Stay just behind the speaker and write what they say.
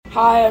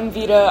Hi, I'm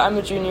Vita. I'm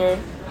a junior.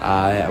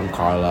 Hi, I'm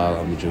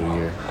Carlisle. I'm a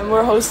junior. And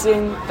we're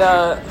hosting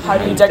the How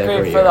Do You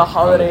Decorate for the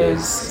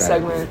Holidays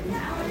segment.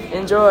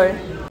 Enjoy.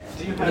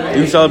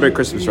 You celebrate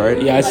Christmas,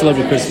 right? Yeah, I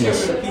celebrate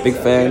Christmas. Big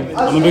fan?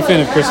 I'm a big fan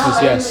of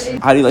Christmas, yes.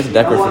 How do you like to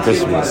decorate for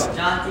Christmas?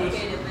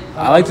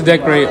 I like to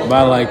decorate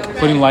by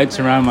putting lights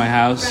around my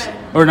house.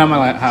 Or not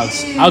my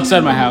house,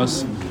 outside my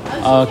house.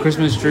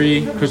 Christmas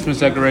tree, Christmas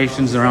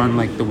decorations around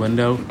the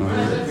window.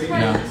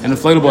 An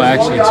inflatable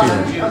actually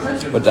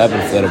too. What type of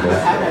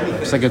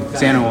inflatable? It's like a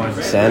Santa one.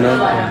 Santa?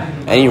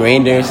 Yeah. Any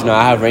reindeers? No,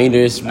 I have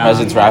reindeers,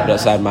 presents wrapped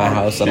outside my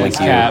house, unlike you.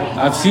 Cap.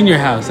 I've seen your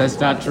house, that's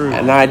not true.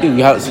 No, I do.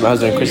 You have some house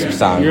during Christmas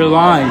time. You're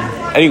lying.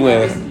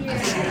 Anyway,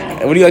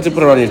 what do you like to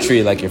put on your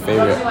tree, your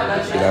favorite,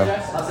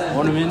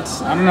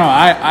 Ornaments? I don't know,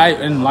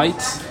 and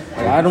lights.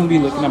 I don't be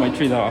looking at my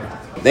tree that often.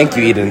 Thank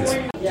you, Eden.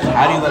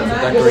 How do you like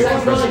to decorate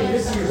for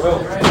Christmas?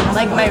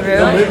 Like my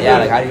room?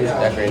 Yeah, how do you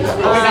decorate?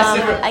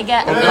 I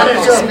get a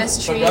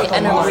Christmas tree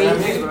and a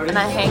wreath, and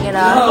I hang it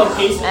up,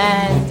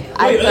 and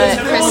I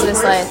put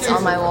Christmas lights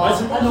on my wall.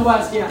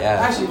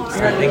 Yeah,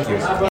 thank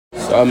you.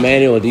 So,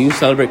 Emmanuel, do you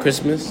celebrate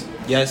Christmas?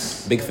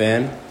 Yes. Big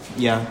fan?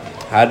 Yeah.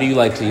 How do you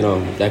like to,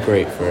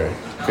 decorate for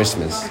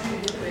Christmas?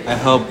 I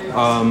help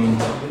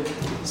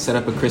set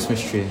up a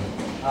Christmas tree.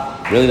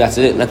 Really, that's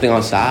it? Nothing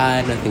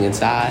outside, nothing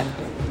inside?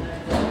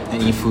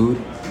 Any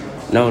food?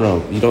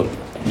 No, you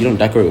don't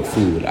decorate with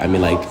food. I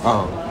mean,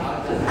 Oh.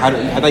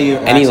 I thought you were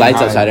any lights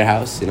outside your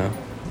house, No.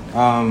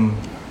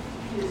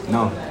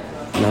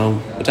 No?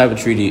 What type of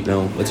tree do you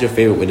know? What's your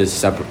favorite way to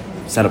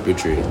set up your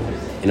tree?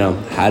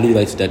 How do you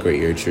like to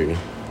decorate your tree?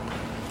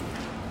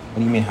 What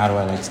do you mean, how do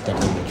I like to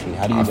decorate my tree?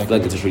 How do you I decorate? feel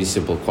like it's a pretty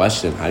simple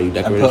question. How do you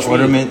decorate I a put tree?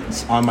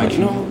 ornaments on my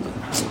tree.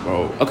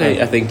 Oh,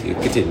 okay, I thank you.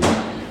 Continue.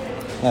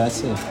 Yeah,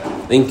 that's it.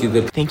 Thank you.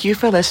 Good. Thank you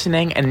for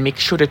listening, and make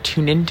sure to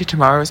tune in to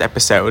tomorrow's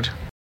episode.